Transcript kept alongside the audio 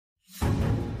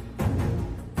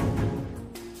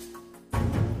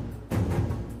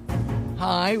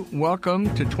Hi,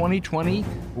 welcome to 2020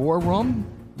 War Room.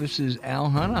 This is Al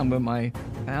Hunt. I'm with my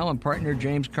pal and partner,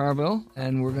 James Carville,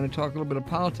 and we're going to talk a little bit of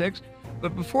politics.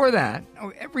 But before that,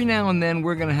 every now and then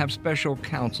we're going to have special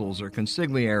counsels or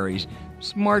consigliaries,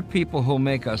 smart people who'll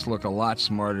make us look a lot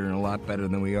smarter and a lot better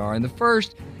than we are. And the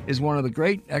first is one of the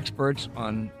great experts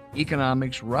on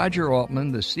economics, Roger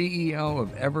Altman, the CEO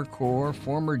of Evercore,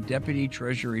 former Deputy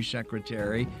Treasury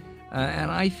Secretary,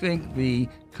 and I think the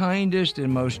kindest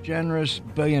and most generous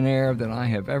billionaire that I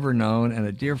have ever known, and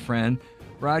a dear friend.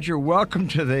 Roger, welcome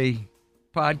to the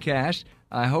podcast.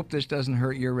 I hope this doesn't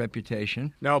hurt your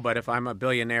reputation. No, but if I'm a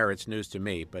billionaire, it's news to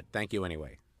me, but thank you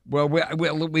anyway. Well,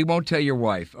 we won't tell your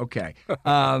wife. Okay.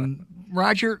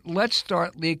 Roger, let's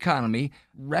start the economy.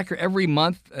 Every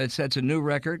month it sets a new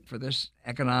record for this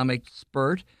economic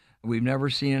spurt. We've never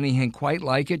seen anything quite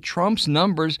like it. Trump's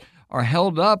numbers are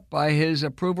held up by his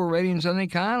approval ratings on the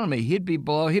economy. He'd be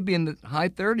in the high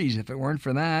 30s if it weren't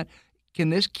for that. Can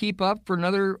this keep up for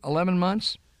another 11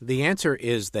 months? The answer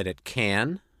is that it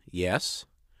can, yes.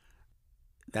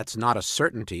 That's not a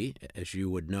certainty, as you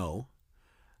would know.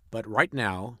 But right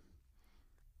now,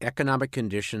 economic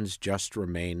conditions just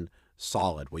remain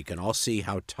solid. We can all see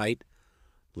how tight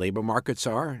labor markets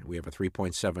are. We have a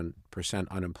 3.7%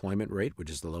 unemployment rate, which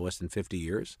is the lowest in 50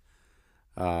 years.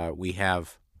 We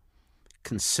have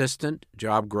consistent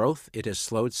job growth. It has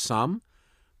slowed some,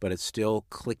 but it's still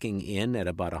clicking in at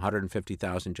about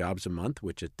 150,000 jobs a month,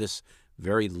 which at this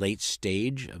very late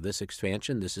stage of this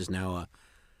expansion, this is now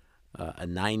a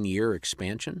 9-year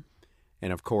expansion.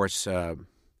 And of course,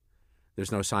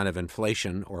 there's no sign of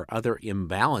inflation or other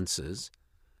imbalances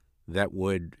that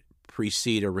would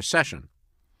precede a recession.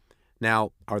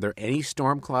 Now, are there any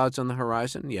storm clouds on the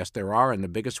horizon? Yes, there are, and the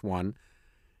biggest one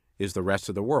is the rest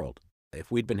of the world. If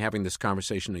we'd been having this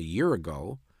conversation a year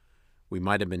ago, we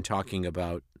might have been talking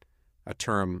about a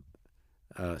term,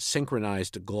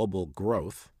 synchronized global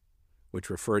growth, which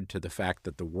referred to the fact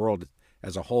that the world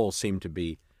as a whole seemed to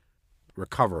be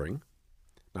recovering,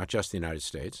 not just the United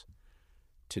States.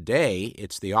 Today,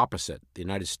 it's the opposite. The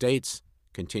United States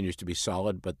continues to be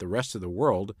solid, but the rest of the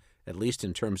world, at least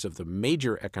in terms of the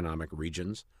major economic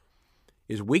regions,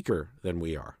 is weaker than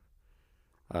we are.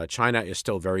 China is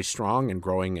still very strong and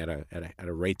growing at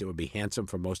a rate that would be handsome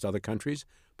for most other countries,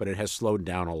 but it has slowed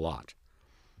down a lot.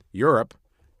 Europe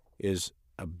is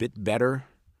a bit better,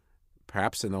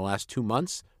 perhaps in the last 2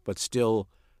 months, but still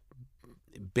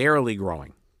barely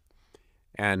growing.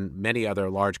 And many other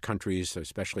large countries,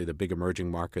 especially the big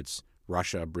emerging markets,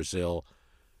 Russia, Brazil,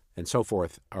 and so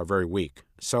forth, are very weak.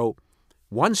 So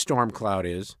one storm cloud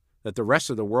is that the rest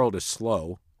of the world is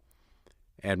slow,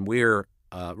 and we're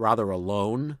rather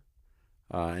alone.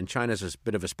 And China's a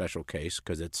bit of a special case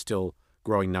because it's still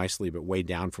growing nicely, but way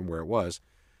down from where it was.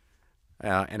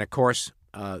 And of course,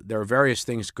 there are various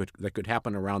things that could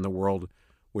happen around the world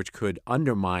which could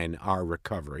undermine our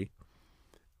recovery.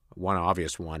 One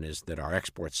obvious one is that our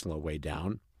exports slow way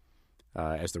down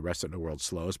as the rest of the world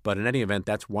slows. But in any event,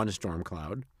 that's one storm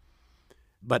cloud.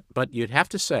 But you'd have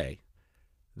to say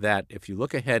that if you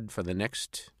look ahead for the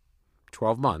next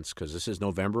 12 months, because this is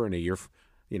November and a year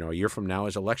from now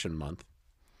is election month,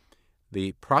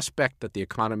 the prospect that the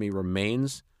economy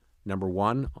remains, number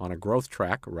one, on a growth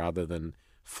track rather than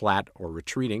flat or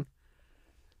retreating,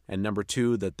 and number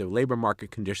two, that the labor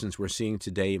market conditions we're seeing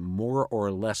today more or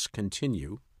less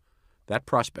continue, that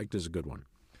prospect is a good one.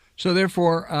 So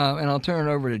therefore, and I'll turn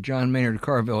it over to John Maynard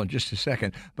Carville in just a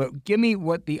second, but give me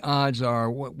what the odds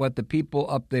are, what the people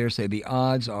up there say the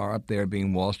odds are up there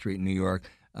being Wall Street in New York,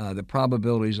 the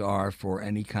probabilities are for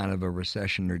any kind of a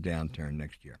recession or downturn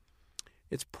next year.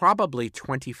 It's probably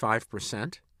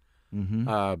 25%. Mm-hmm.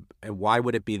 And why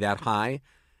would it be that high?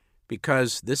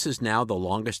 Because this is now the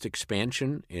longest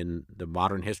expansion in the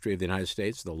modern history of the United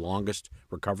States, the longest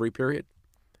recovery period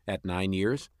at 9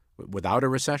 years without a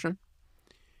recession.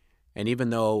 And even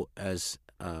though, as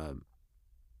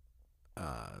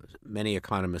many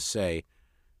economists say,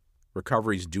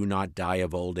 recoveries do not die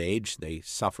of old age, they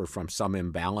suffer from some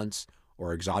imbalance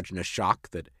or exogenous shock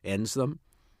that ends them.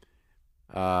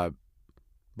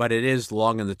 But it is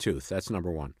long in the tooth. That's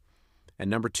number one. And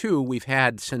number two, we've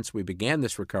had, since we began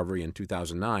this recovery in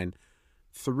 2009,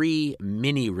 3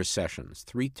 mini recessions,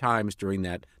 3 times during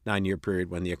that 9-year period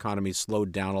when the economy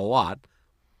slowed down a lot.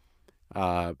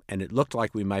 And it looked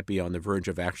like we might be on the verge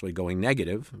of actually going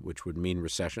negative, which would mean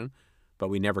recession, but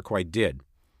we never quite did.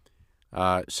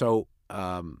 So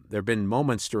there have been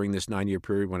moments during this 9-year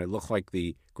period when it looked like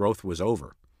the growth was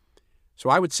over. So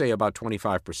I would say about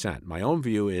 25%. My own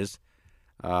view is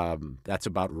that's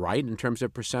about right in terms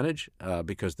of percentage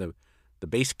because the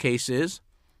base case is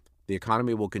The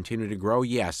economy will continue to grow.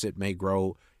 Yes, it may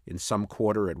grow in some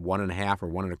quarter at 1.5% or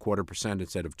 1.25%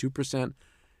 instead of 2%,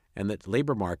 and that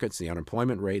labor markets, the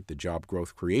unemployment rate, the job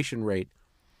growth creation rate,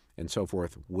 and so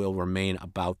forth, will remain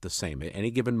about the same.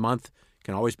 Any given month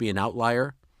can always be an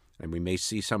outlier, and we may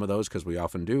see some of those because we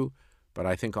often do, but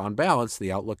I think on balance,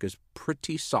 the outlook is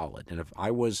pretty solid. And if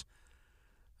I was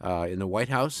in the White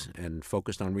House and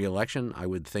focused on re-election, I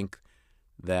would think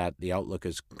that the outlook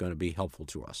is going to be helpful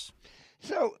to us.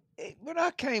 So when I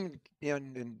came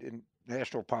in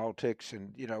national politics,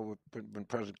 and when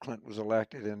President Clinton was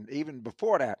elected, and even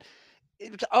before that,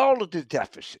 it was all of the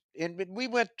deficit. And when we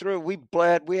went through, we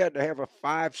bled. We had to have a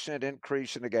 5-cent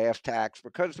increase in the gas tax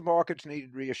because the markets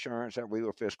needed reassurance that we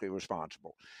were fiscally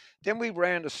responsible. Then we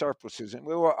ran the surpluses, and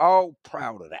we were all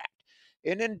proud of that.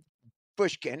 And then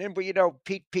Bush came, and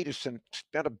Pete Peterson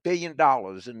spent $1 billion,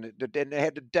 and then they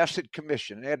had the deficit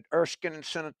commission. They had Erskine and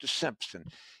Senator Simpson,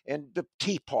 and the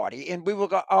Tea Party, and we were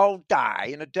going to all die,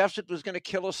 and the deficit was going to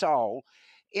kill us all.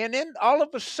 And then all of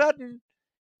a sudden,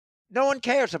 no one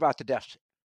cares about the deficit.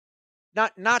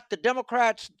 Not the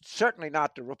Democrats, certainly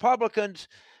not the Republicans,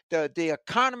 the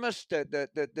economists,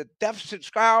 the deficit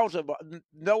scholars.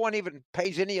 No one even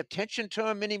pays any attention to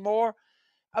them anymore.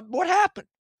 What happened?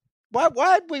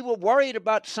 Why we were worried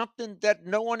about something that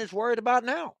no one is worried about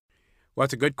now? Well,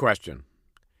 it's a good question.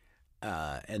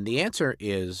 And the answer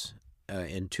is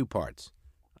in two parts,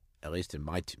 at least in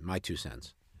my 2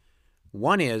 cents.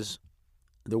 One is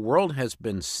the world has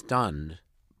been stunned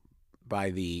by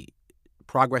the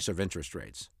progress of interest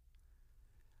rates.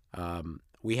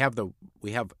 We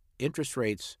have interest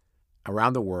rates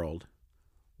around the world,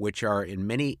 which are in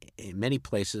many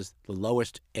places the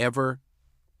lowest ever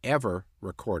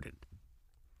recorded.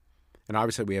 And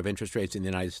obviously we have interest rates in the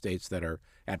United States that are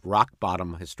at rock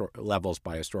bottom levels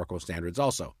by historical standards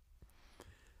also.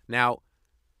 Now,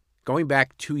 going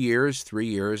back 2 years, 3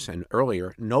 years, and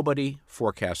earlier, nobody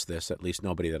forecast this, at least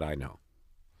nobody that I know.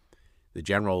 The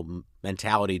general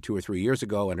mentality 2 or 3 years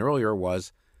ago and earlier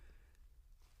was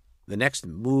the next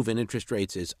move in interest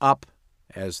rates is up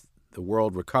as the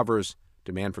world recovers,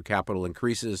 demand for capital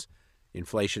increases,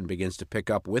 inflation begins to pick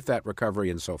up with that recovery,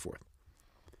 and so forth.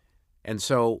 And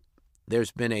so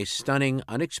there's been a stunning,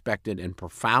 unexpected, and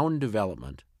profound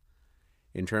development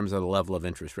in terms of the level of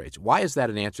interest rates. Why is that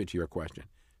an answer to your question?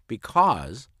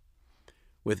 Because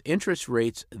with interest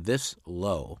rates this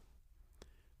low,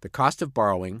 the cost of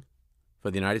borrowing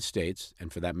for the United States,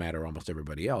 and for that matter almost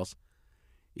everybody else,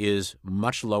 is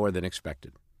much lower than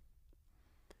expected.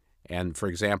 And for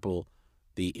example,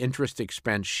 the interest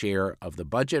expense share of the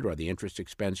budget or the interest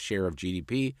expense share of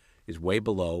GDP is way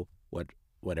below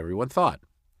what everyone thought.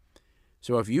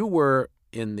 So if you were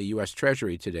in the U.S.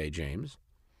 Treasury today, James,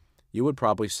 you would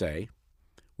probably say,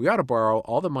 we ought to borrow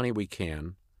all the money we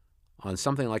can on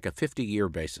something like a 50-year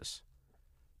basis,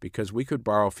 because we could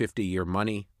borrow 50-year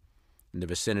money in the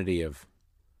vicinity of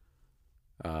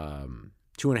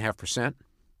 2.5%,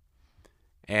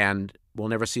 and we'll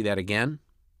never see that again,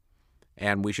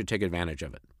 and we should take advantage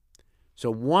of it.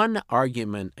 So one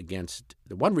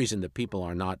reason that people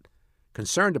are not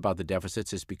concerned about the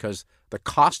deficits is because the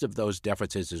cost of those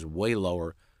deficits is way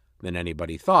lower than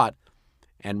anybody thought,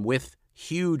 and with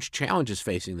huge challenges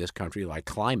facing this country like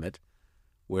climate,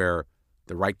 where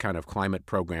the right kind of climate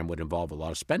program would involve a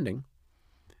lot of spending,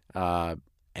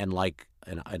 and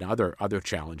other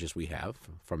challenges we have,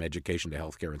 from education to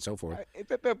healthcare and so forth.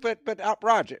 But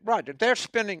Roger, they're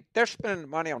spending the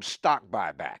money on stock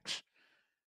buybacks.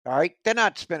 All right, they're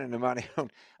not spending the money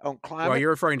on climate. Well,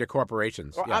 you're referring to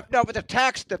corporations. Well, yeah. No, but the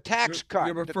tax cut.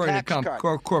 You're referring to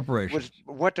corporations.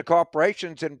 Went to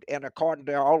corporations, and according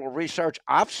to all the research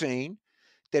I've seen,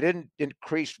 they didn't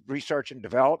increase research and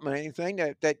development or anything.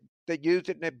 They used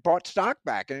it and they bought stock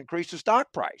back and increased the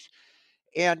stock price.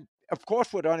 And of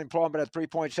course, with unemployment at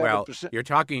 3.7%. Well, you're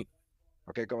talking.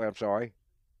 Okay, go ahead. I'm sorry.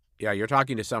 Yeah, you're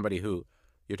talking to somebody who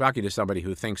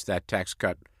thinks that tax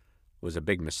cut was a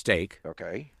big mistake.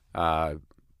 Okay.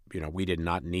 We did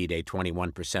not need a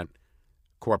 21%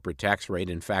 corporate tax rate.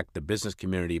 In fact, the business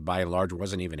community, by and large,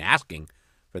 wasn't even asking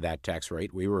for that tax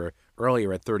rate. We were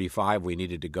earlier at 35. We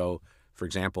needed to go, for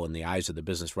example, in the eyes of the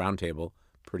Business Roundtable,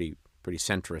 pretty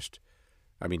central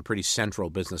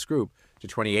business group, to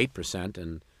 28%,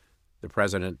 and the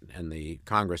president and the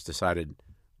Congress decided,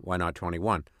 why not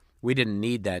 21? We didn't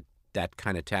need that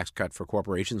kind of tax cut for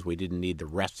corporations. We didn't need the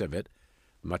rest of it,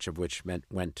 much of which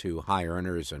went to high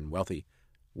earners and wealthy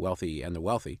and the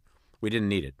wealthy. We didn't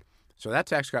need it. So that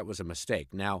tax cut was a mistake.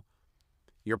 Now,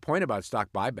 your point about stock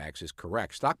buybacks is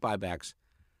correct. Stock buybacks,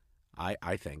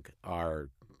 I think,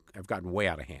 have gotten way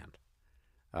out of hand.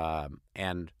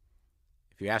 And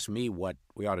if you ask me what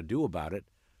we ought to do about it,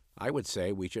 I would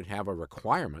say we should have a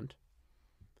requirement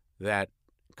that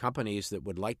companies that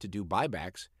would like to do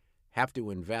buybacks have to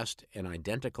invest an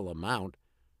identical amount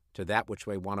to that which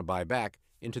they want to buy back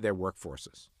into their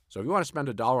workforces. So if you want to spend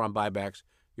 $1 on buybacks,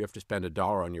 you have to spend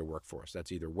 $1 on your workforce.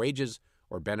 That's either wages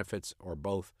or benefits or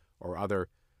both or other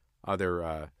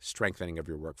strengthening of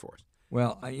your workforce.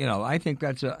 Well, I think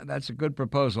that's a good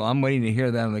proposal. I'm waiting to hear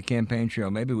that on the campaign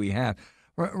trail. Maybe we have.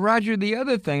 Roger, the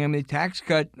other thing, the tax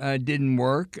cut didn't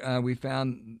work. We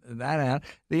found that out.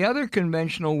 The other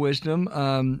conventional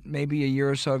wisdom, maybe a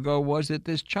year or so ago, was that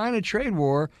this China trade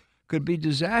war could be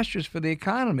disastrous for the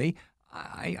economy.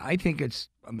 I think it's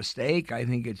a mistake. I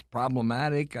think it's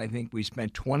problematic. I think we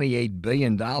spent $28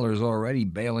 billion already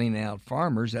bailing out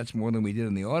farmers. That's more than we did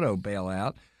in the auto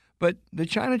bailout. But the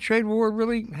China trade war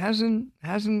really hasn't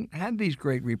had these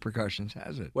great repercussions,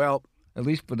 has it? Well, at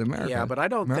least for America. Yeah, but I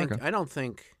don't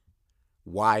think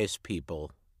wise people,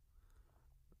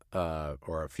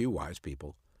 or a few wise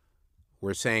people,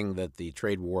 were saying that the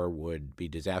trade war would be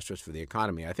disastrous for the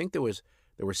economy. I think there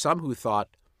were some who thought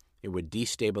it would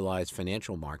destabilize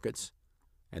financial markets,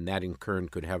 and that in turn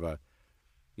could have a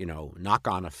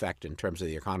knock-on effect in terms of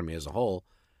the economy as a whole.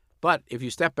 But if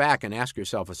you step back and ask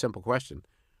yourself a simple question,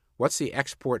 what's the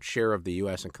export share of the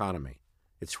U.S. economy?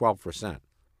 It's 12%,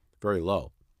 very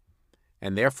low.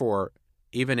 And therefore,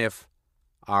 even if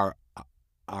our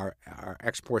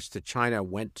exports to China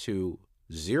went to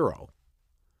zero,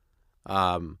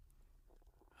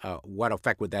 what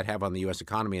effect would that have on the U.S.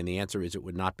 economy? And the answer is it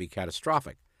would not be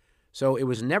catastrophic. So it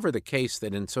was never the case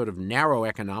that in sort of narrow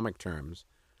economic terms,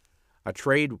 a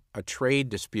trade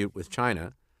dispute with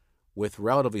China, with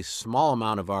relatively small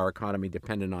amount of our economy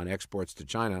dependent on exports to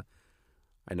China,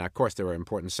 and of course there are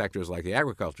important sectors like the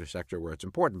agriculture sector where it's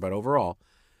important, but overall,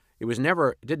 it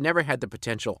never had the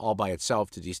potential all by itself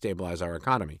to destabilize our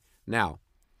economy. Now,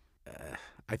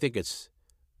 I think it's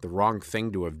the wrong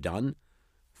thing to have done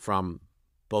from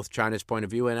both China's point of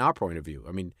view and our point of view.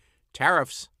 I mean,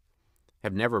 tariffs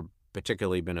have never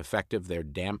particularly been effective. They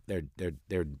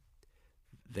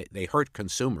hurt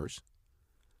consumers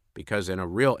because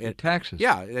taxes.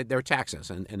 Yeah, they're taxes,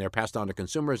 and they're passed on to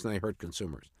consumers, and they hurt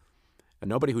consumers. And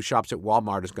nobody who shops at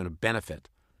Walmart is going to benefit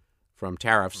from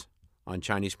tariffs on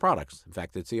Chinese products. In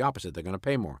fact, it's the opposite. They're going to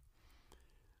pay more.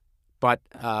 But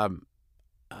I'm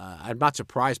not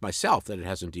surprised myself that it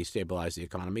hasn't destabilized the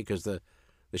economy because the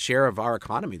share of our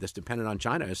economy that's dependent on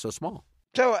China is so small.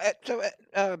 So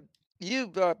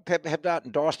you have not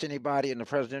endorsed anybody in the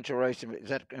presidential race.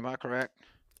 Am I correct?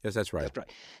 Yes, that's right. That's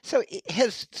right. So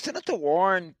has Senator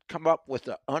Warren come up with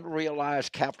the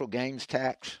unrealized capital gains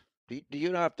tax? Do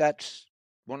you know if that's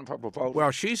one of her proposals? Well,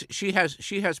 she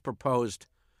has proposed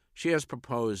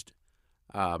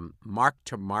mark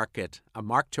to market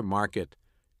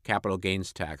capital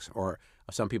gains tax, or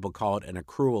some people call it an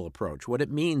accrual approach. What it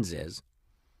means is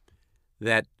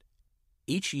that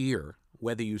each year,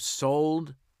 whether you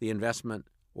sold the investment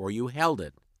or you held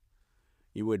it,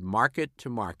 you would mark it to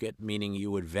market, meaning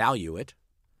you would value it.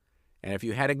 And if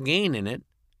you had a gain in it,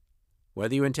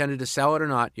 whether you intended to sell it or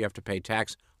not, you have to pay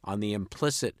tax on the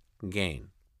implicit gain.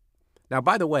 Now,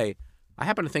 by the way, I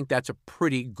happen to think that's a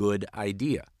pretty good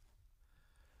idea.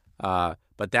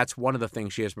 But that's one of the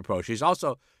things she has proposed. She's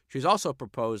also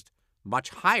proposed much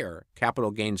higher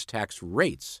capital gains tax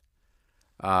rates.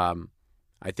 I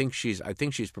think she's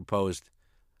proposed.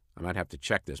 I might have to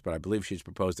check this, but I believe she's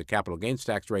proposed the capital gains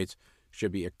tax rates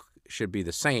should be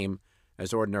the same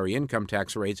as ordinary income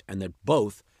tax rates, and that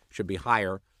both should be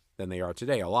higher than they are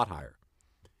today, a lot higher.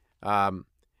 I'm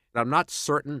not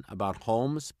certain about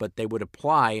homes, but they would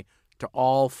apply to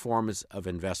all forms of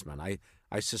investment. I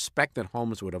suspect that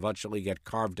homes would eventually get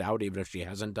carved out, even if she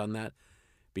hasn't done that,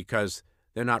 because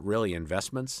they're not really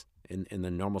investments in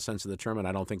the normal sense of the term, and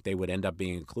I don't think they would end up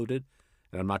being included.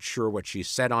 And I'm not sure what she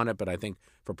said on it, but I think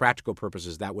for practical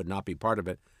purposes that would not be part of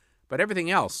it. But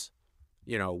everything else,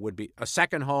 would be a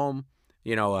second home,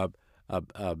 I don't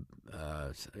know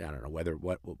whether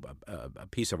a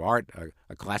piece of art,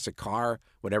 a classic car,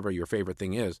 whatever your favorite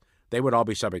thing is, they would all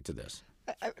be subject to this.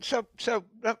 So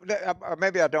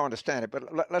maybe I don't understand it,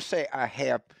 but let's say I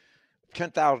have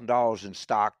 $10,000 in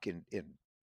stock in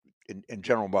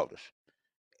General Motors,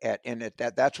 and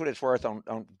that's what it's worth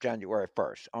on January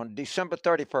 1st. On December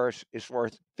 31st, it's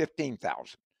worth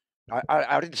 $15,000.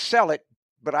 I didn't sell it,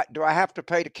 but do I have to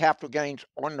pay the capital gains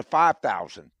on the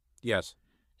 $5,000? Yes.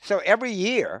 So every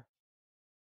year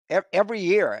in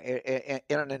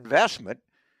an investment,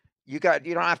 you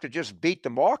don't have to just beat the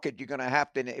market. You're going to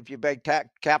have to, if you pay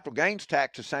capital gains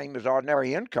tax the same as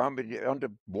ordinary income, and under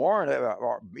Warren,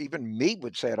 or even me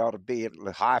would say it ought to be at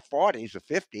the high 40s or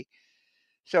 50.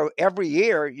 So every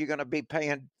year you're going to be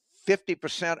paying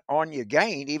 50% on your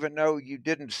gain, even though you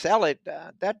didn't sell it.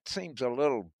 That seems a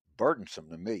little burdensome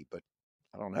to me, but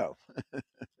I don't know.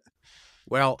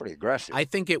 Well, Pretty aggressive. I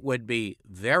think it would be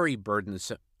very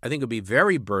burdensome. I think it would be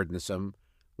very burdensome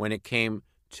when it came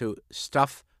to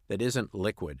stuff that isn't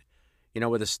liquid.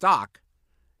 With a stock,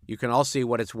 you can all see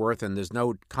what it's worth, and there's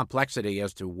no complexity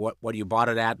as to what you bought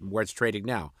it at and where it's trading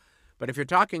now. But if you're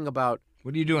talking about,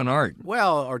 what do you do in art?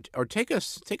 Well, or take a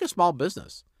small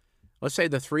business. Let's say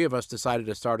the three of us decided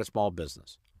to start a small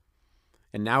business,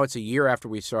 and now it's a year after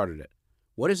we started it.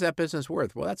 What is that business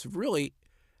worth? Well, that's really,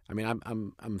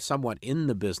 I'm somewhat in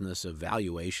the business of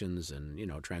valuations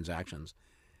and transactions.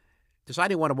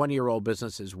 Deciding what a 1-year-old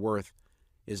business is worth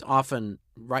is often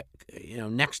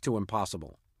next to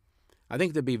impossible. I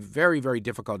think there'd be very, very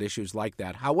difficult issues like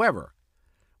that. However,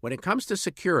 when it comes to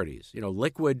securities,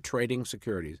 liquid trading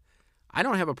securities, I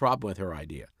don't have a problem with her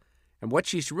idea. And what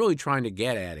she's really trying to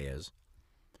get at is,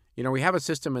 we have a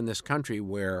system in this country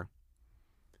where,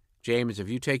 James, if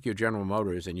you take your General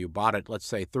Motors and you bought it, let's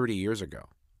say 30 years ago,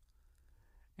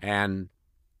 and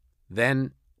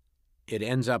then it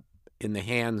ends up in the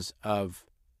hands of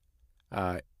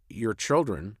your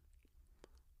children,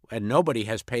 and nobody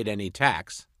has paid any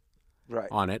tax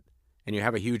on it, and you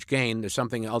have a huge gain, there's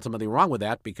something ultimately wrong with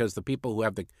that, because the people who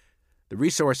have the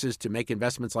resources to make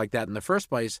investments like that in the first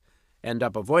place end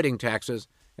up avoiding taxes,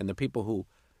 and the people who,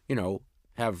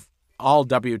 have all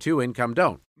W-2 income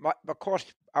don't. Of course,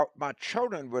 my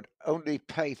children would only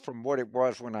pay from what it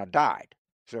was when I died.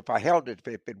 So if I held it,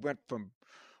 if it went from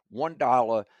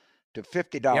 $1 to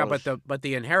 $50.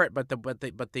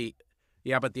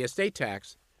 Yeah, but the estate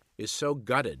tax is so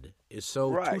gutted, is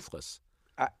so toothless,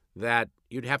 that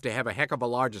you'd have to have a heck of a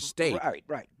large estate,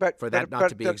 for that not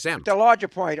to be exempt. The larger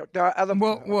point,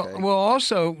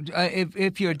 also,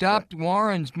 if you adopt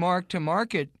Warren's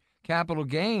mark-to-market capital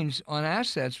gains on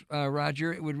assets,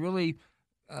 Roger, it would really,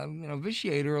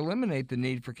 vitiate or eliminate the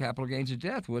need for capital gains at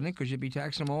death, wouldn't it? Because you'd be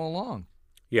taxing them all along.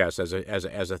 Yes, as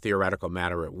a theoretical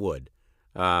matter, it would.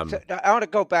 So I want to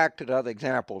go back to the other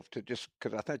example, because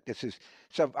I think this is.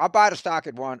 So I buy the stock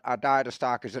at 1. I die. The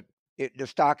stock is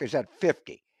at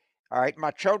 50. All right,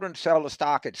 my children sell the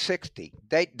stock at 60.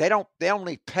 They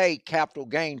only pay capital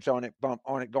gains on it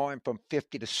going from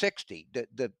 50 to 60.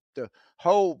 The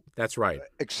whole that's right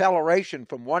acceleration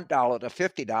from $1 to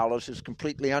 $50 is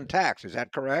completely untaxed. Is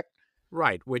that correct?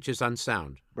 Right, which is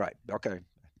unsound. Right. Okay.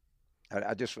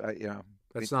 I just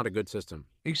that's not a good system.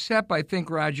 Except, I think,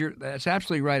 Roger, that's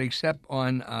absolutely right. Except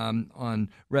on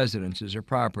residences or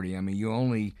property. Don't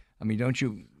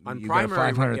you? On you got a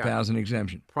 500,000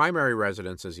 exemption. Primary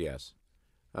residences, yes.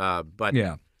 But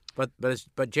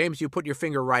James, you put your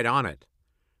finger right on it.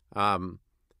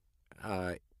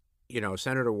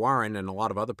 Senator Warren and a lot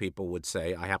of other people would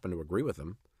say, I happen to agree with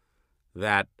them,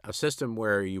 that a system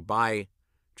where you buy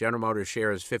General Motors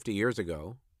shares 50 years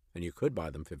ago, and you could buy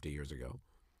them 50 years ago,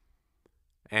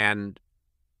 and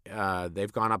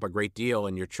they've gone up a great deal,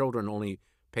 and your children only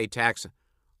pay tax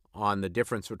on the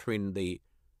difference between the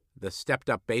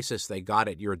stepped-up basis they got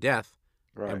at your death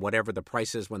and whatever the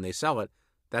price is when they sell it,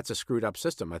 that's a screwed-up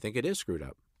system. I think it is screwed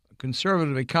up. A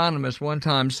conservative economist one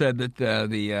time said that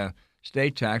the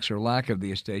estate tax or lack of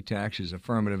the estate tax is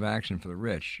affirmative action for the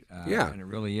rich. And it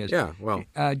really is. Yeah, well.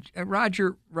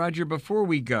 Roger, before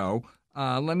we go,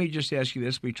 let me just ask you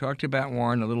this. We talked about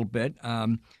Warren a little bit.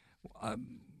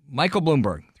 Michael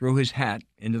Bloomberg threw his hat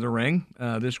into the ring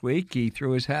this week. He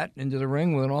threw his hat into the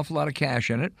ring with an awful lot of cash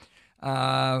in it.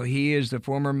 He is the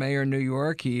former mayor of New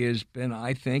York. He has been,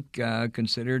 I think,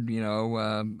 considered,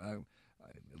 at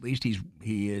least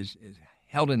he is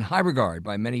held in high regard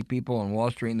by many people on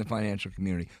Wall Street and the financial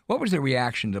community. What was the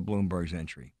reaction to Bloomberg's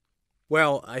entry?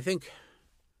 Well, I think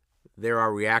there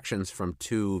are reactions from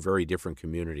two very different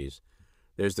communities.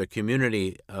 There's the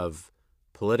community of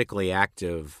politically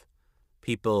active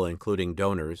people, including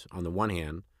donors, on the one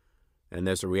hand, and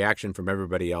there's a reaction from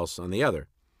everybody else on the other.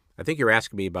 I think you're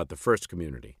asking me about the first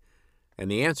community. And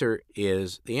the answer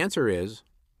is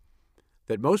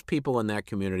that most people in that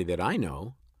community that I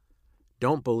know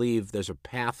don't believe there's a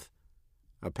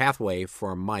pathway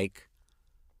for Mike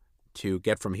to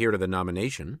get from here to the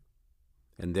nomination,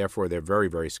 and therefore they're very,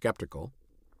 very skeptical,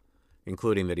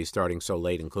 including that he's starting so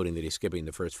late, including that he's skipping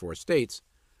the first 4 states.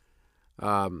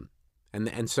 And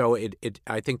so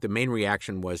I think the main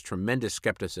reaction was tremendous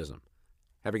skepticism.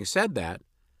 Having said that,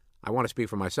 I want to speak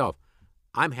for myself.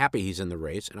 I'm happy he's in the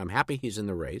race, and I'm happy he's in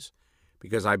the race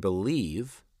because I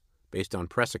believe, based on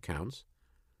press accounts,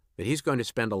 that he's going to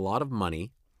spend a lot of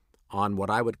money on what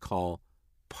I would call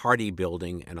party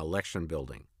building and election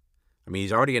building. I mean,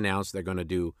 he's already announced they're going to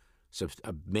do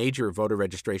a major voter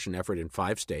registration effort in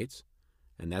 5 states,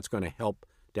 and that's going to help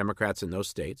Democrats in those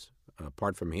states,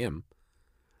 apart from him.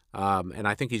 And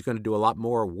I think he's going to do a lot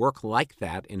more work like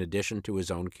that in addition to his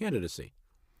own candidacy.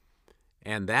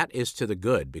 And that is to the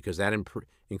good, because that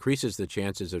increases the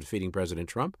chances of defeating President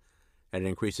Trump, and it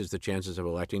increases the chances of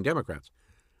electing Democrats.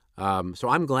 So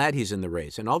I'm glad he's in the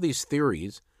race. And all these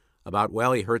theories about,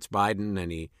 well, he hurts Biden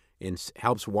and he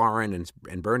helps Warren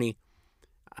and Bernie,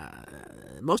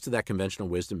 most of that conventional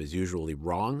wisdom is usually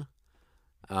wrong.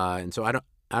 And so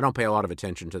I don't pay a lot of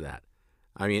attention to that.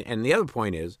 I mean, and the other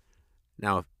point is,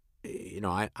 now, you know,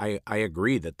 I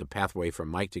agree that the pathway for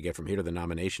Mike to get from here to the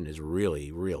nomination is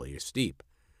really, really steep.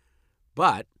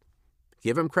 But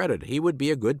give him credit. He would be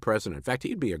a good president. In fact,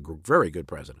 he'd be a very good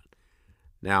president.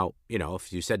 Now, you know,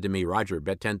 if you said to me, Roger,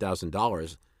 bet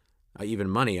 $10,000, even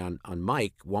money on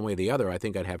Mike, one way or the other, I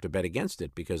think I'd have to bet against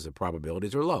it because the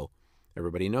probabilities are low.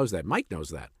 Everybody knows that. Mike knows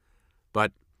that.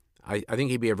 But I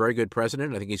think he'd be a very good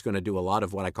president. I think he's going to do a lot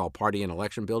of what I call party and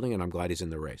election building, and I'm glad he's in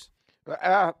the race.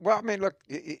 Well, I mean, look,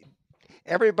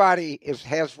 everybody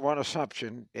has one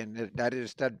assumption, and that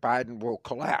is that Biden will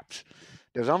collapse.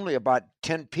 There's only about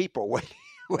 10 people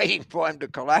waiting for him to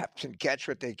collapse and catch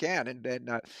what they can,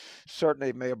 and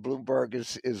certainly Mayor Bloomberg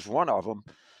is one of them.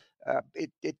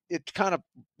 It's kind of,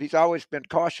 he's always been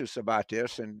cautious about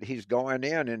this, and he's going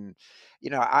in, and you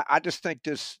know, I just think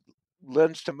this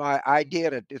lends to my idea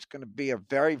that it's going to be a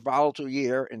very volatile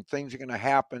year, and things are going to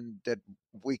happen that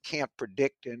we can't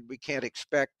predict and we can't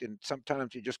expect, and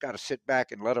sometimes you just got to sit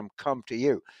back and let them come to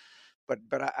you. But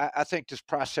I think this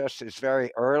process is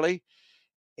very early,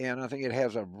 and I think it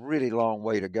has a really long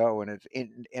way to go, and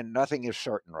and nothing is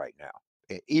certain right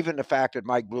now. Even the fact that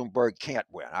Mike Bloomberg can't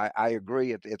win, I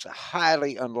agree. It's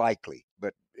highly unlikely,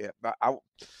 but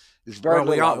it's very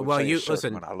little. Well, you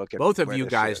listen. When I look at both of you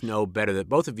guys know better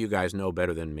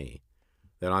than me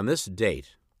that on this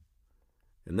date,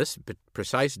 in this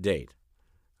precise date,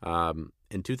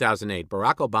 in 2008,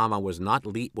 Barack Obama was not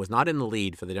in the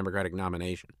lead for the Democratic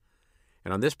nomination,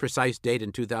 and on this precise date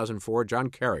in 2004, John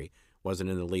Kerry wasn't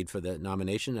in the lead for the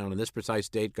nomination, and on this precise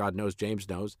date, God knows, James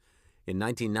knows, in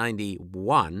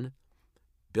 1991,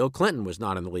 Bill Clinton was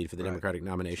not in the lead for the Democratic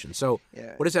nomination. So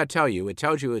what does that tell you? It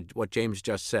tells you what James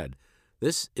just said.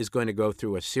 This is going to go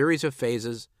through a series of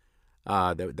phases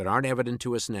that aren't evident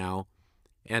to us now,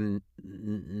 and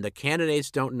the candidates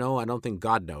don't know. I don't think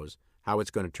God knows how it's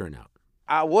going to turn out.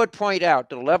 I would point out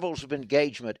the levels of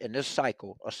engagement in this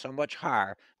cycle are so much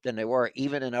higher than they were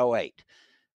even in 08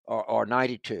 or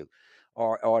 92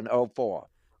 or in 04.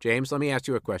 James, let me ask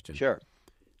you a question. Sure.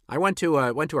 I went to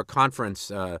a conference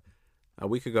a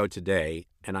week ago today,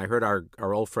 and I heard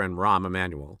our old friend Rahm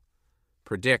Emanuel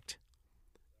predict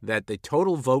that the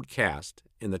total vote cast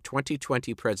in the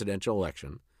 2020 presidential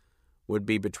election would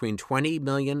be between 20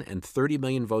 million and 30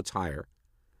 million votes higher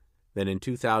than in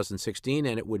 2016,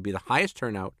 and it would be the highest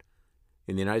turnout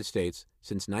in the United States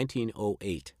since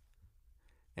 1908.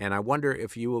 And I wonder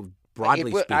if you will,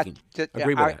 broadly speaking,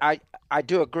 agree with that. I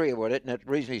do agree with it, and the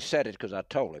reason he said it because I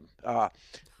told him. Albert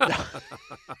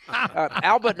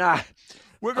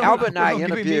and I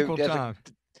interviewed.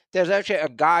 There's actually a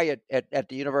guy at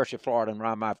the University of Florida, and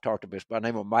Ron, I've talked about this, by the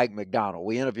name of Mike McDonald.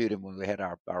 We interviewed him when we had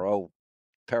our old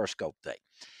Periscope thing.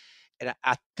 And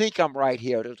I think I'm right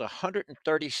here. There's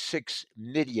 136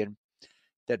 million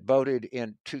that voted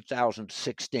in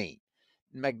 2016.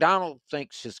 McDonald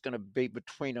thinks it's going to be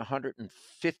between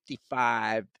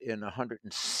 155 and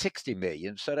 160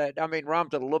 million. So that, I mean,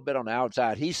 Rom's a little bit on the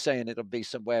outside. He's saying it'll be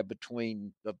somewhere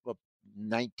between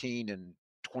 19 and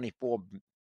 24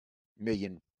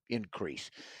 million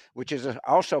increase, which is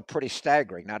also pretty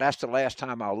staggering. Now, that's the last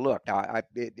time I looked. I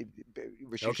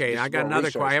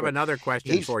have another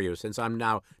question for you. Since I'm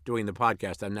now doing the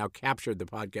podcast, I've now captured the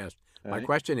podcast. My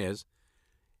question is,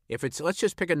 let's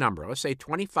just pick a number. Let's say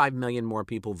 25 million more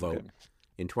people vote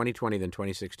in 2020 than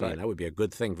 2016. Right. That would be a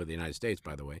good thing for the United States,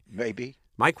 by the way. Maybe.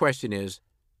 My question is,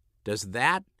 does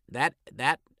that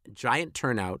giant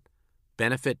turnout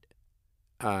benefit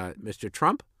Mr.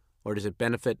 Trump, or does it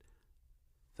benefit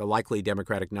the likely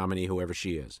Democratic nominee, whoever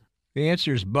she is? The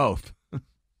answer is both.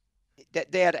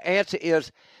 The answer is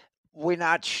we're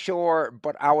not sure,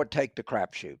 but I would take the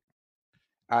crapshoot.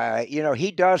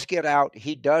 He does get out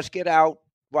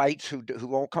whites who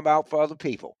won't come out for other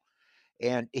people,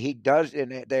 and he does.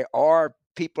 And there are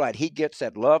people that he gets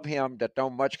that love him that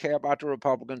don't much care about the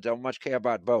Republicans, don't much care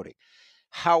about voting.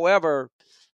 However,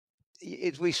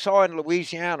 as we saw in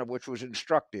Louisiana, which was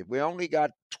instructive, we only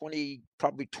got probably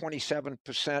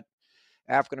 27%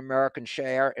 African American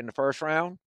share in the first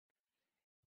round,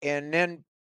 and then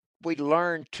we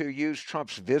learned to use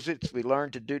Trump's visits. We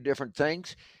learned to do different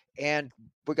things, and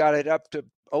we got it up to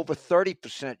over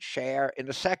 30% share in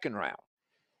the second round.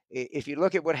 If you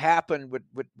look at what happened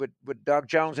with Doug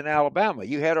Jones in Alabama,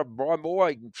 you had a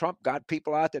boy, Trump got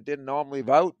people out that didn't normally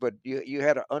vote, but you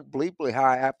had an unbelievably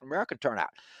high African American turnout.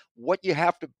 What you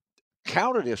have to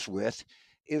counter this with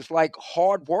is like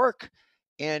hard work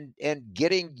and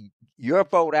getting your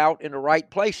vote out in the right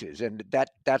places, and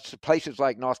that's places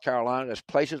like North Carolina. There's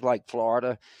places like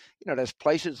Florida. There's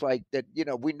places like that.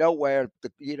 We know where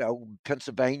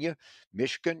Pennsylvania,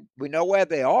 Michigan. We know where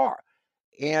they are,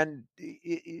 and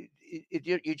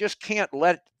you just can't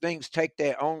let things take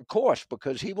their own course,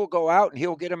 because he will go out and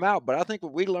he'll get them out. But I think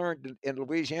what we learned in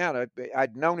Louisiana,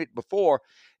 I'd known it before,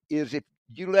 is if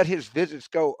you let his visits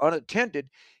go unattended,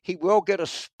 he will get a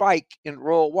spike in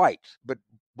rural whites. But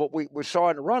what we saw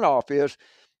in the runoff is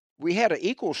we had an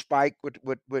equal spike with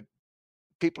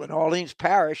people in Orleans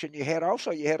Parish, and you had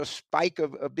a spike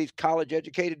of these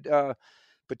college-educated,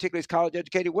 particularly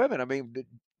college-educated women. I mean,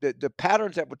 the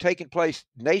patterns that were taking place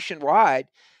nationwide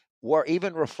were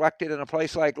even reflected in a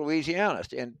place like Louisiana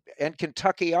and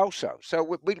Kentucky also.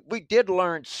 So we did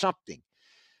learn something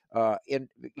in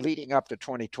leading up to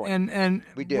 2020. And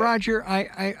we did. Roger,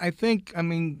 I think,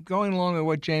 going along with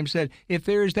what James said, if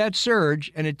there is that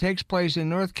surge and it takes place in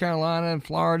North Carolina and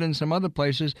Florida and some other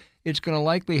places, it's going to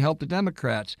likely help the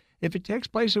Democrats. If it takes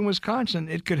place in Wisconsin,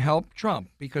 it could help Trump,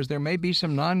 because there may be a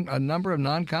number of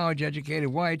non-college educated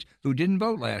whites who didn't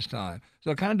vote last time.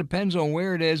 So it kind of depends on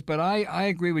where it is. But I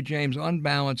agree with James. On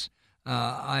balance,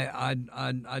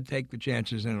 I'd take the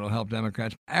chances, and it'll help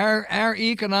Democrats. Our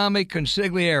economic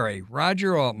consigliere,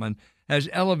 Roger Altman, has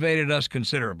elevated us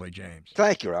considerably, James.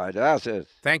 Thank you, Roger. That's it.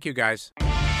 Thank you, guys.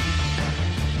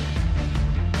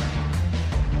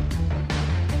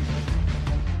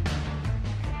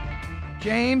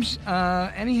 James,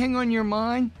 anything on your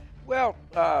mind? Well,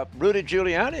 Rudy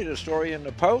Giuliani, the story in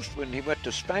the Post, when he went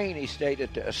to Spain, he stayed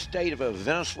at the estate of a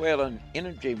Venezuelan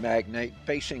energy magnate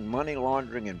facing money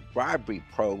laundering and bribery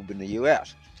probe in the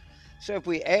U.S. So if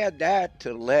we add that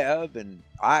to Lev and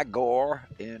Igor,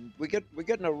 and we're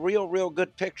getting a real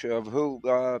good picture of who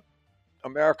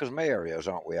America's mayor is,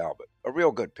 aren't we, Albert? A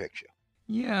real good picture.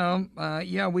 Yeah,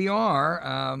 we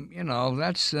are.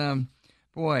 That's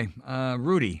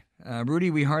Rudy. Rudy,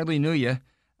 we hardly knew you.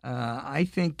 I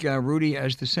think Rudy,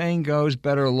 as the saying goes,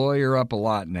 better lawyer up a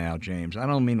lot now, James. I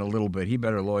don't mean a little bit. He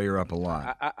better lawyer up a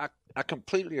lot. I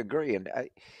completely agree, and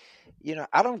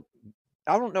I don't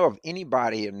know of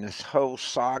anybody in this whole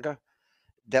saga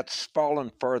that's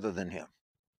fallen further than him.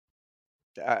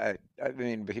 I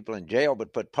mean, people in jail,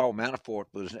 but Paul Manafort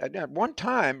was at one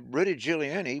time. Rudy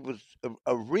Giuliani was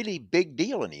a really big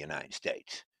deal in the United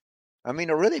States. I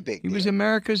mean, a really big deal. He was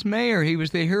America's mayor. He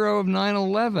was the hero of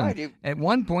 9/11. Right. At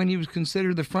one point, he was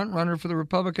considered the front runner for the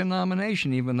Republican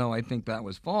nomination, even though I think that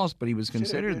was false, but he was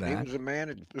considered that. He was a man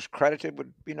that was credited with,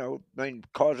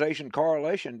 causation,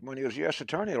 correlation. When he was U.S.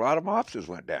 attorney, a lot of mobsters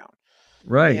went down.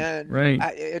 Right, and right. I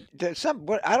think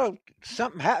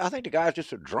the guy's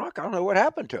just a drunk. I don't know what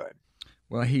happened to him.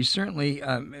 Well, he's certainly,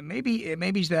 maybe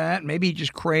he's that. Maybe he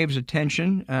just craves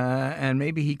attention, and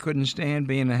maybe he couldn't stand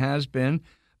being a has-been.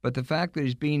 But the fact that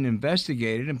he's being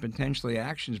investigated and potentially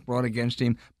actions brought against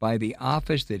him by the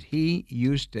office that he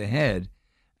used to head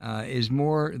is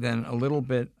more than a little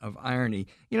bit of irony.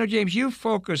 James, you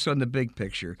focus on the big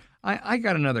picture. I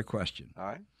got another question. All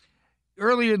right.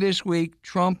 Earlier this week,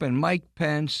 Trump and Mike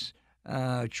Pence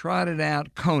trotted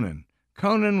out Conan.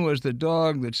 Conan was the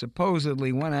dog that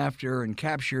supposedly went after and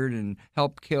captured and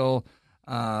helped kill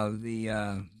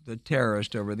the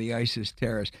terrorist over the ISIS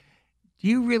terrorist. Do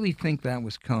you really think that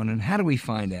was Conan? How do we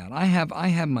find out? I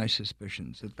have my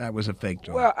suspicions that was a fake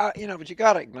dog. Well, but you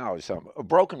got to acknowledge something. A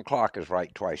broken clock is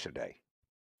right twice a day,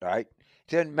 right?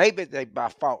 Then maybe they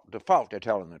by default they're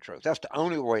telling the truth. That's the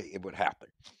only way it would happen.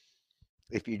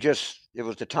 If it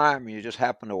was the time and you just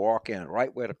happened to walk in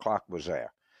right where the clock was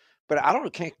there. But I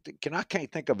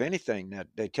can't think of anything that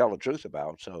they tell the truth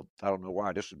about. So I don't know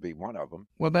why this would be one of them.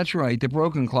 Well, that's right. The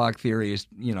broken clock theory is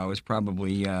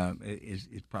probably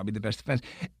the best defense.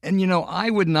 And I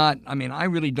would not. I mean, I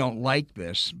really don't like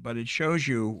this, but it shows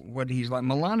you what he's like.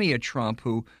 Melania Trump,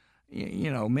 who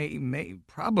may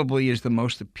probably is the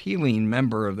most appealing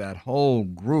member of that whole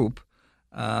group.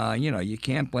 You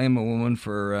can't blame a woman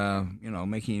for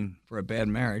making for a bad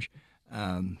marriage.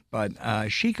 But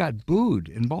she got booed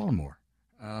in Baltimore.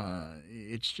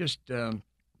 It's just,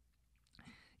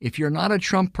 if you're not a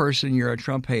Trump person, you're a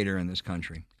Trump hater in this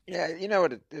country. Yeah, you know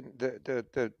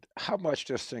the how much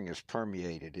this thing is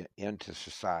permeated into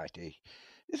society.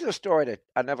 This is a story that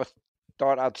I never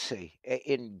thought I'd see.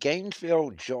 In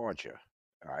Gainesville, Georgia,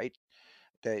 all right,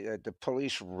 the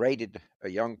police raided a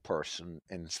young person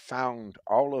and found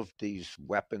all of these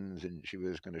weapons, and she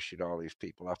was going to shoot all these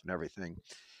people up and everything.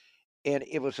 And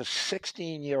it was a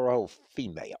 16-year-old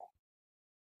female.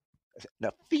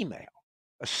 A female,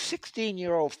 a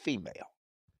 16-year-old female.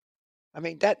 I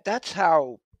mean that's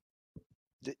how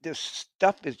this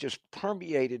stuff is just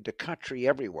permeated the country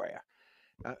everywhere.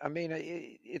 I mean,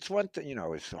 it's one thing,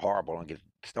 it's horrible and get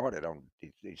started on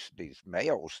these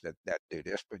males that do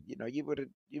this, but you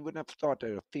wouldn't have thought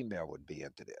that a female would be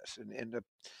into this,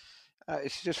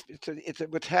 it's just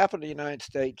what's happened in the United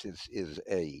States is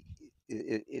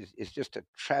just a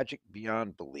tragic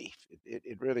beyond belief.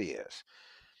 It really is,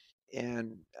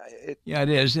 and Yeah, it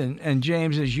is. And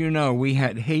James, as you know, we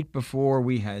had hate before,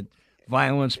 we had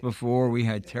violence before, we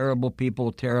had terrible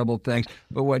people, terrible things.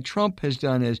 But what Trump has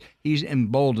done is he's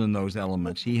emboldened those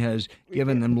elements. He has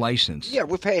given them license. Yeah,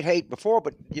 we've had hate before,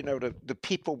 but the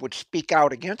people would speak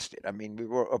out against it. I mean, we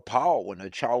were appalled when the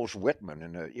Charles Whitman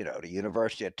and the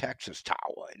University of Texas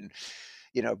tower, and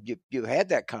you had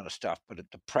that kind of stuff. But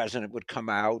the president would come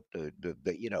out,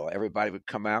 everybody would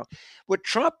come out. With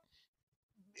Trump,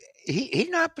 he's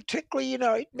not particularly,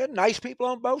 nice people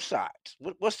on both sides.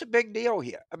 What's the big deal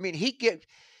here? I mean,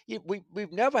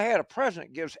 we've never had a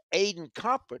president gives aid and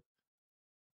comfort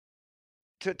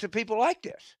to people like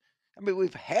this. I mean,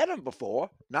 we've had them before,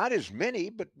 not as many,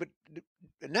 but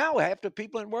now half the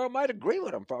people in the world might agree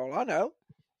with him, for all I know.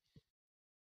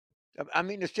 I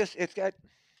mean, it's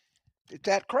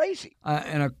that crazy.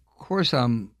 And of course,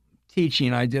 I'm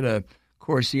teaching. I did a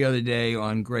course the other day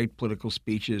on great political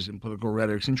speeches and political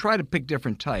rhetorics, and try to pick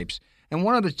different types. And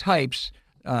one of the types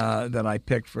that I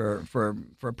picked for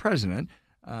president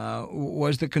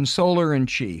was the consoler in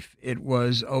chief. It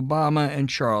was Obama and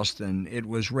Charleston. It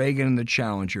was Reagan and the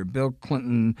Challenger, Bill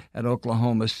Clinton at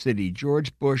Oklahoma City,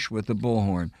 George Bush with the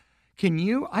bullhorn.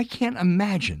 I can't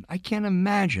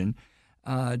imagine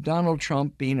Donald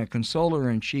Trump being a consoler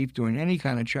in chief during any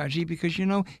kind of tragedy, because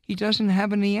he doesn't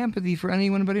have any empathy for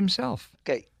anyone but himself.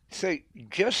 Okay, so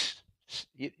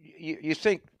you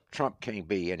think Trump can't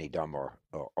be any dumber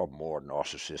or more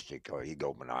narcissistic or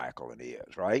egomaniacal than he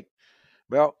is, right?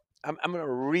 Well, I'm going to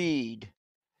read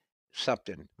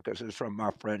something because it's from my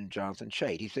friend Jonathan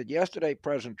Chait. He said, yesterday,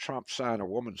 President Trump signed a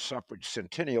woman's suffrage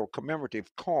centennial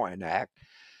commemorative coin act,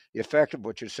 the effect of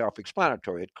which is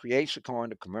self-explanatory. It creates a coin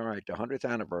to commemorate the 100th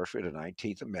anniversary of the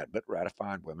 19th Amendment,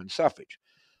 ratifying women's suffrage.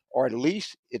 Or at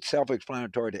least it's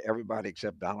self-explanatory to everybody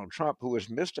except Donald Trump, who is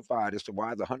mystified as to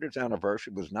why the 100th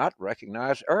anniversary was not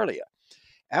recognized earlier.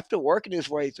 After working his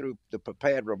way through the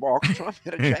prepared remarks, Trump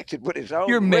interjected with his own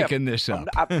You're lip. making this up.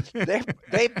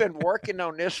 They've been working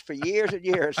on this for years and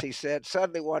years, he said,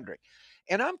 suddenly wondering.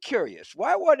 And I'm curious,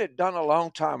 why wasn't it done a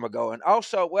long time ago? And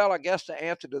also, well, I guess the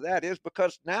answer to that is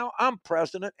because now I'm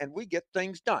president and we get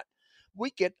things done.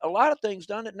 We get a lot of things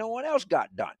done that no one else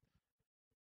got done.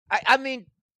 I mean,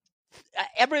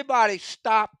 everybody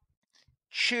stop,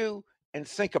 chew, and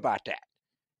think about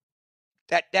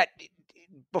that. That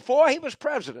before he was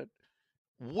president,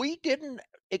 we didn't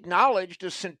acknowledge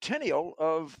the centennial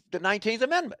of the 19th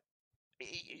Amendment.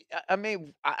 I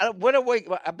mean, what are we?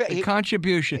 I bet the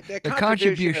contributions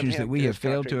that we have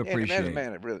failed to appreciate.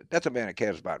 And that's a man that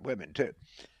cares about women too.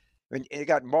 And you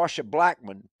got Marsha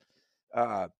Blackman.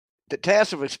 The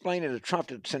task of explaining to Trump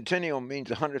that centennial means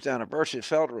the 100th anniversary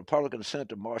fell to Republican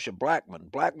Senator Marsha Blackman.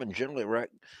 Blackman generally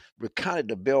recounted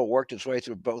the bill worked its way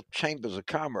through both chambers of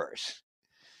Congress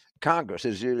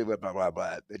is usually blah, blah, blah,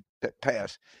 blah. It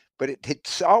passed. But it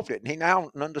solved it, and he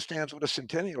now understands what a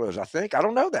centennial is, I think. I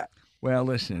don't know that. Well,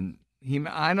 listen,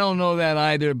 I don't know that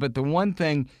either, but the one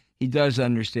thing he does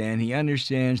understand, he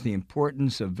understands the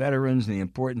importance of veterans, the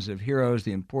importance of heroes,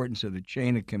 the importance of the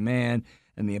chain of command,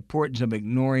 and the importance of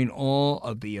ignoring all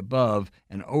of the above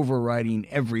and overriding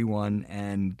everyone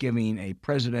and giving a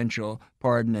presidential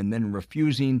pardon and then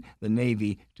refusing the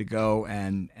Navy to go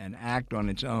and act on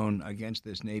its own against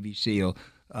this Navy SEAL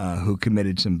who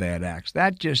committed some bad acts.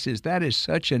 That is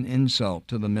such an insult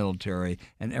to the military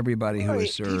and everybody who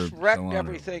has served. He's wrecked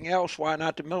everything else. Why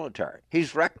not the military?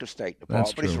 He's wrecked the State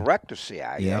Department. He's wrecked the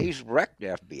CIA. Yep. He's wrecked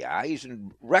the FBI. He's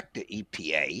wrecked the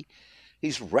EPA.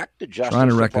 He's wrecked the Justice Department. Trying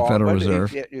to wreck the Federal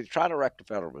Reserve. He's trying to wreck the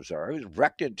Federal Reserve. He's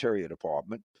wrecked the Interior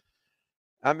Department.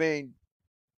 I mean,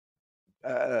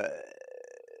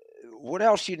 what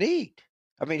else you need?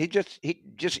 I mean, he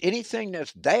just anything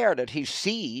that's there that he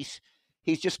sees,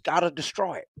 he's just got to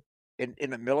destroy it.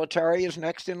 in the military is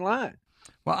next in line.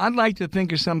 Well, I'd like to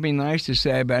think of something nice to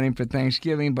say about him for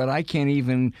Thanksgiving, but I can't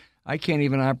even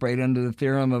operate under the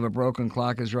theorem of a broken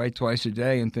clock is right twice a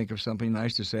day and think of something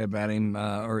nice to say about him,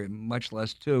 or much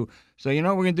less two. So you know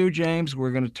what we're going to do, James?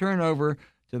 We're going to turn over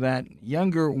to that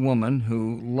younger woman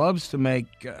who loves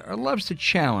to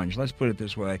challenge, let's put it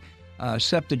this way,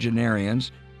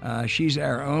 septuagenarians. She's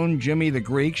our own Jimmy the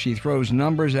Greek. She throws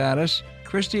numbers at us.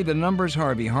 Christy, the numbers,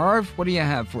 Harvey. Harv, what do you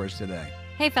have for us today?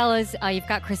 Hey, fellas, you've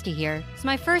got Christy here. So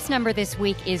my first number this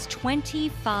week is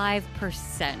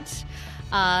 25%.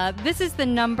 This is the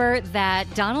number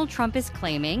that Donald Trump is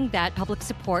claiming that public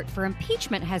support for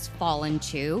impeachment has fallen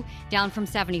to, down from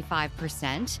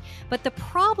 75%. But the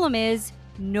problem is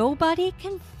nobody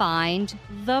can find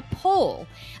the poll.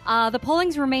 The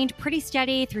polling's remained pretty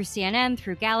steady through CNN,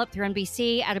 through Gallup, through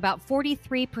NBC, at about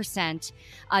 43%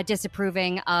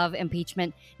 disapproving of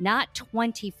impeachment, not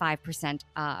 25%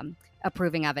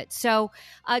 approving of it. So,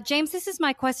 James, this is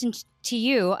my question to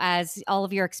you, as all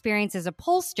of your experience as a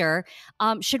pollster.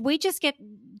 Should we just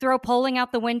throw polling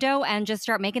out the window and just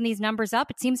start making these numbers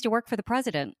up? It seems to work for the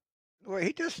president. Well,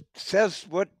 he just says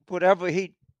whatever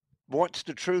he wants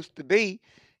the truth to be.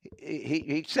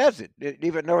 He says it,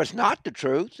 even though it's not the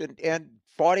truth, and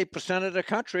 40% of the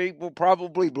country will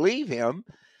probably believe him.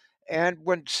 And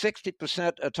when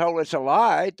 60% are told it's a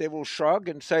lie, they will shrug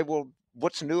and say, well,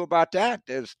 what's new about that?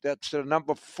 That's the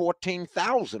number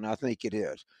 14,000, I think it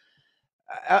is.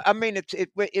 I mean,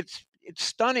 it's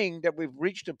stunning that we've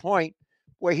reached a point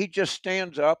where he just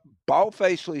stands up,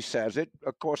 bald-facedly says it.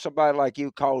 Of course, somebody like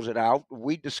you calls it out.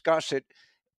 We discuss it,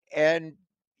 and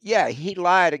yeah, he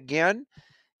lied again.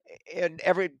 And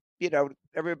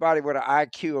everybody with an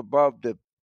IQ above the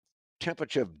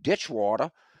temperature of ditch water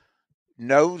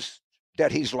knows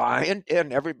that he's lying,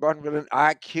 and everybody with an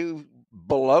IQ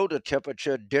below the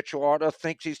temperature of ditch water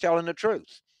thinks he's telling the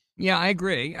truth. Yeah, I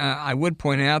agree. I would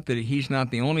point out that he's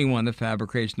not the only one that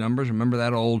fabricates numbers. Remember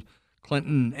that old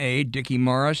Clinton aide, Dickie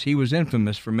Morris? He was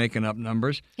infamous for making up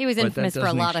numbers. He was infamous for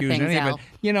a lot of things, Al.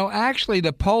 But, actually,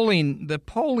 the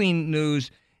polling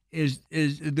news is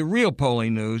the real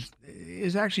polling news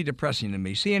is actually depressing to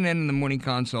me. CNN and the Morning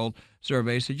Consult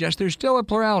survey suggest there's still a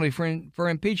plurality for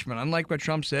impeachment. Unlike what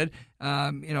Trump said,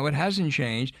 it hasn't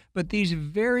changed. But these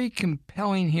very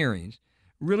compelling hearings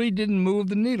really didn't move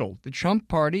the needle. The Trump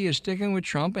party is sticking with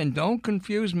Trump, and don't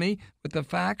confuse me with the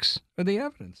facts or the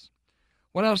evidence.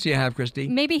 What else do you have, Christy?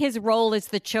 Maybe his role as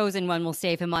the chosen one will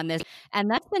save him on this.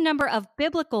 And that's the number of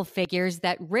biblical figures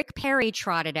that Rick Perry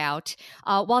trotted out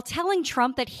while telling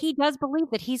Trump that he does believe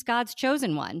that he's God's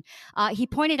chosen one. He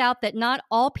pointed out that not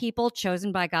all people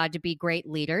chosen by God to be great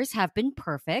leaders have been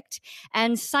perfect,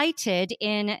 and cited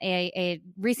in a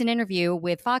recent interview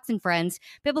with Fox and Friends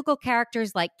biblical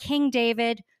characters like King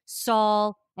David,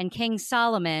 Saul, and King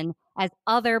Solomon as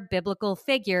other biblical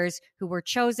figures who were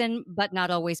chosen but not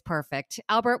always perfect.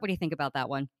 Albert, what do you think about that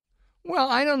one? Well,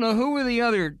 I don't know. Who were the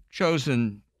other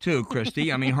chosen two,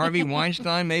 Christy? I mean, Harvey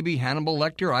Weinstein, maybe Hannibal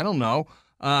Lecter. I don't know.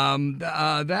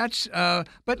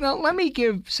 But now let me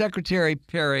give Secretary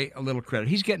Perry a little credit.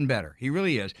 He's getting better. He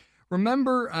really is.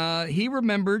 He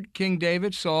remembered King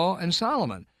David, Saul, and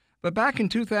Solomon. But back in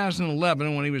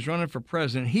 2011, when he was running for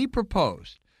president, he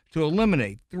proposed to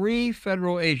eliminate 3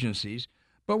 federal agencies.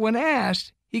 But when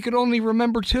asked, he could only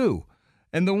remember 2.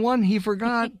 And the one he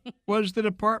forgot was the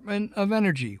Department of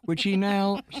Energy, which he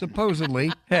now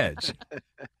supposedly heads.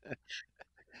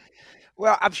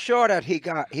 Well, I'm sure that he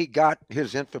got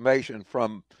his information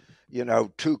from,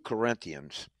 2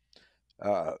 Corinthians.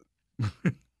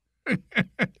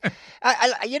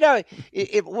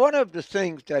 If one of the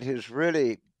things that has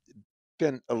really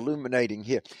been illuminating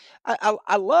here,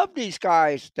 I love these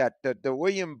guys that the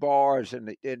William Barrs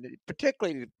and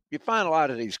particularly you find a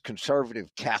lot of these conservative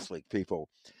Catholic people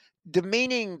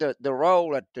demeaning the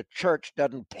role that the church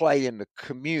doesn't play in the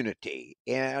community,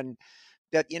 and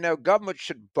that government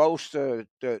should boast the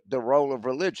role of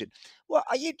religion. Well,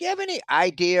 do you have any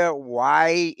idea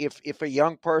why, if a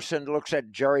young person looks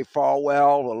at Jerry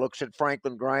Falwell or looks at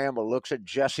Franklin Graham or looks at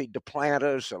Jesse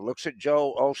Duplantis or looks at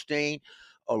Joel Osteen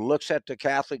or looks at the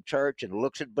Catholic Church and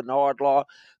looks at Bernard Law,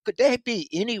 could there be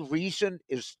any reason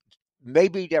is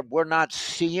maybe that we're not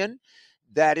seeing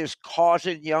that is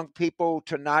causing young people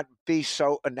to not be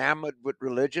so enamored with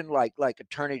religion like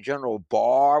Attorney General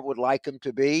Barr would like them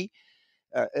to be?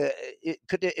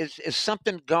 Is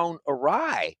something gone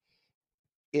awry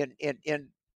in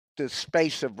the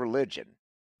space of religion?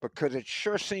 Because it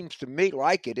sure seems to me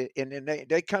like it. And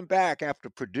they come back after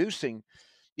producing,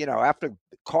 after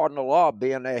Cardinal Law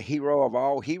being a hero of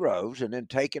all heroes, and then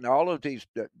taking all of these,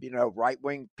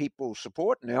 right-wing people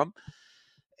supporting them,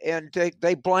 and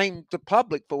they blame the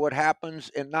public for what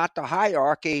happens and not the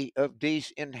hierarchy of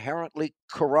these inherently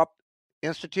corrupt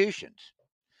institutions.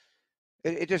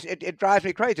 It drives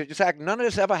me crazy. It's just like none of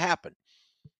this ever happened.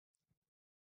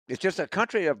 It's just a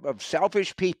country of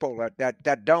selfish people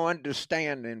that don't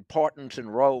understand the importance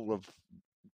and role of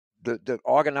the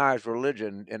organized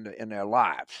religion in their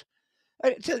lives.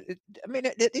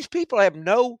 These people have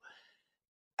no.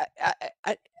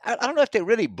 I don't know if they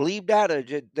really believe that, or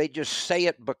they just say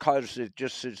it because it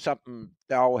just is something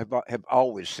they all have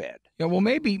always said. Yeah, well,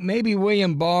 maybe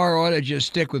William Barr ought to just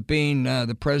stick with being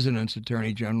the president's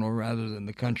attorney general rather than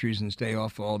the country's and stay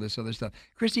off all this other stuff.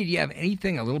 Christy, do you have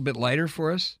anything a little bit lighter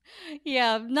for us?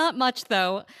 Yeah, not much,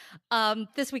 though.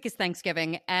 This week is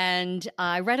Thanksgiving, and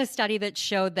I read a study that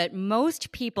showed that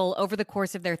most people over the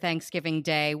course of their Thanksgiving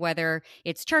day, whether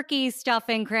it's turkey,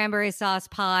 stuffing, cranberry sauce,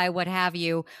 pie, what have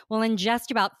you, will ingest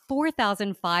about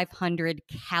 4,500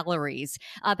 calories.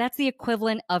 That's the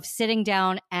equivalent of sitting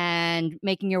down and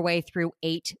making your way through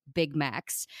 8 Big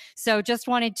Macs. So just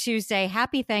wanted to say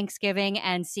happy Thanksgiving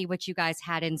and see what you guys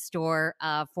had in store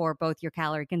for both your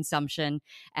calorie consumption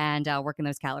and working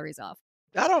those calories off.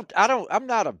 I'm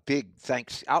not a big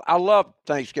I love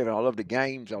Thanksgiving. I love the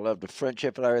games. I love the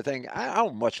friendship and everything. I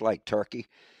don't much like turkey.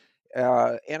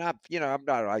 And I'm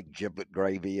not like giblet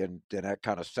gravy and that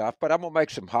kind of stuff, but I'm going to make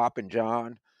some Hoppin'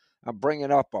 John. I'm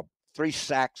bringing up 3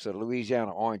 sacks of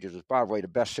Louisiana oranges. It's, by the way, the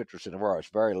best citrus in the world. It's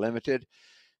very limited.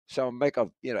 So I'll make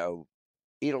eat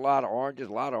a lot of oranges,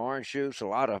 a lot of orange juice,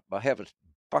 I have a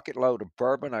bucket load of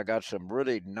bourbon. I got some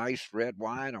really nice red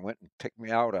wine. I went and picked me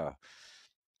out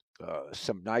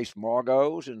some nice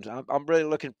Margaux, and I'm really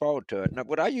looking forward to it. Now,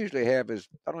 what I usually have is,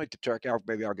 I don't eat the turkey.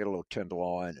 Maybe I'll get a little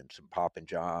tenderloin and some Hoppin'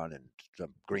 John and some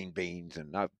green beans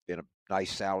and a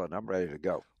nice salad, and I'm ready to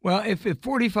go. Well, if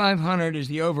 4,500 is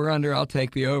the over-under, I'll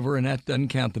take the over, and that doesn't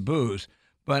count the booze.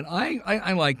 But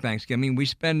I like Thanksgiving. We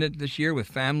spend it this year with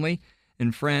family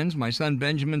and friends. My son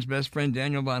Benjamin's best friend,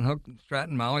 Daniel Von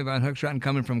Hoekstraten, Molly Von Hoekstraten,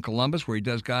 coming from Columbus, where he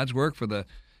does God's work for the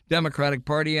Democratic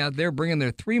Party out there, bringing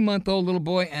their 3-month-old little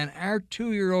boy and our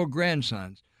 2-year-old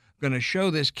grandsons. Going to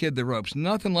show this kid the ropes.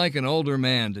 Nothing like an older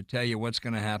man to tell you what's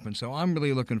going to happen. So I'm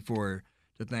really looking forward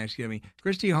to Thanksgiving.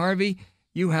 Christy Harvey,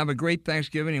 you have a great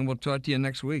Thanksgiving, and we'll talk to you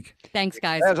next week. Thanks,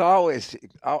 guys. As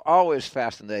always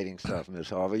fascinating stuff, Ms.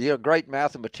 Harvey. You're a great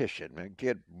mathematician. Man.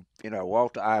 Get,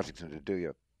 Walter Isaacson to do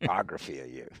your biography of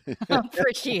you.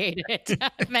 Appreciate it.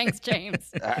 Thanks,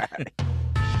 James. All right.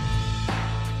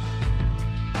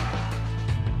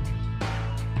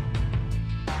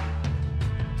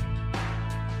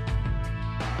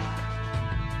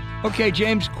 Okay,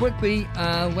 James, quickly,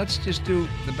 let's just do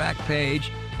the back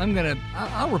page.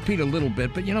 I'll repeat a little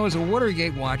bit, but as a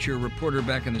Watergate watcher, reporter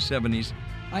back in the 70s,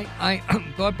 I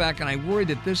thought back and I worried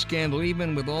that this scandal,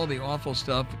 even with all the awful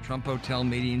stuff, Trump hotel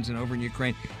meetings and over in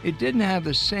Ukraine, it didn't have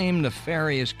the same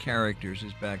nefarious characters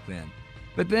as back then.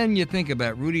 But then you think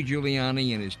about Rudy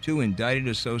Giuliani and his 2 indicted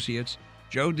associates,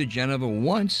 Joe DeGenova,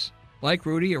 once, like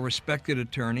Rudy, a respected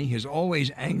attorney, his always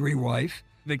angry wife,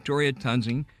 Victoria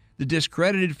Tunzing, the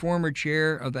discredited former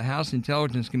chair of the House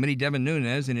Intelligence Committee, Devin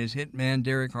Nunes, and his hitman,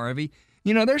 Derek Harvey.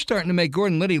 They're starting to make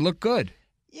Gordon Liddy look good.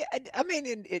 Yeah, I mean,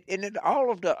 in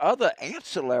all of the other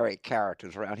ancillary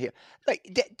characters around here,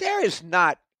 there is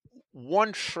not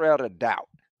one shred of doubt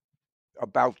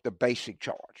about the basic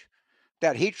charge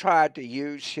that he tried to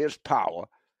use his power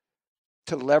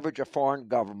to leverage a foreign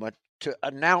government to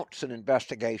announce an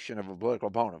investigation of a political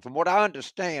opponent. From what I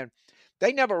understand,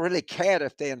 they never really cared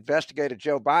if they investigated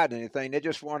Joe Biden or anything. They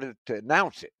just wanted to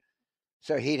announce it,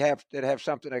 so they'd have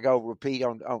something to go repeat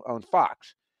on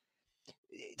Fox.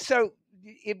 So,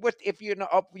 if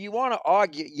you want to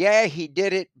argue, yeah, he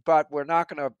did it, but we're not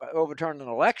going to overturn an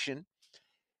election,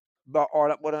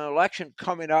 or with an election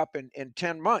coming up in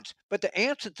 10 months. But the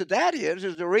answer to that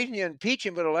is the reason you impeach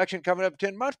him with an election coming up in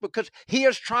 10 months because he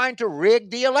is trying to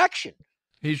rig the election.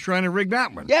 He's trying to rig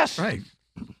that one. Yes, right.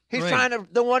 He's trying to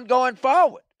the one going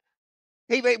forward.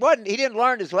 He didn't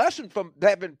learn his lesson from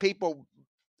having people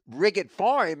rig it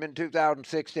for him in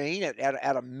 2016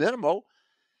 at a minimal.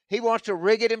 He wants to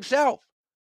rig it himself.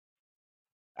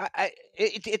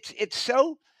 It's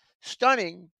so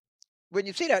stunning when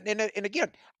you see that. And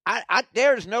again,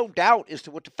 there's no doubt as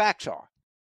to what the facts are.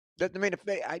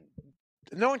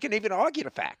 No one can even argue the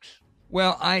facts.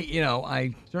 Well,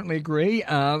 I certainly agree,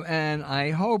 and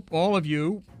I hope all of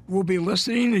you will be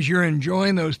listening as you're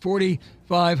enjoying those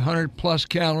 4,500 plus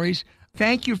calories.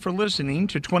 Thank you for listening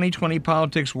to 2020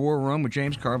 Politics War Room with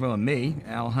James Carville and me,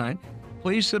 Al Hunt.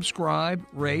 Please subscribe,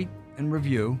 rate, and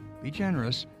review. Be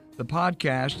generous. The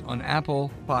podcast on Apple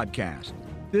Podcast.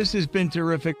 This has been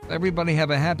terrific. Everybody have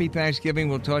a happy Thanksgiving.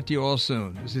 We'll talk to you all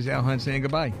soon. This is Al Hunt saying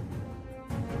goodbye.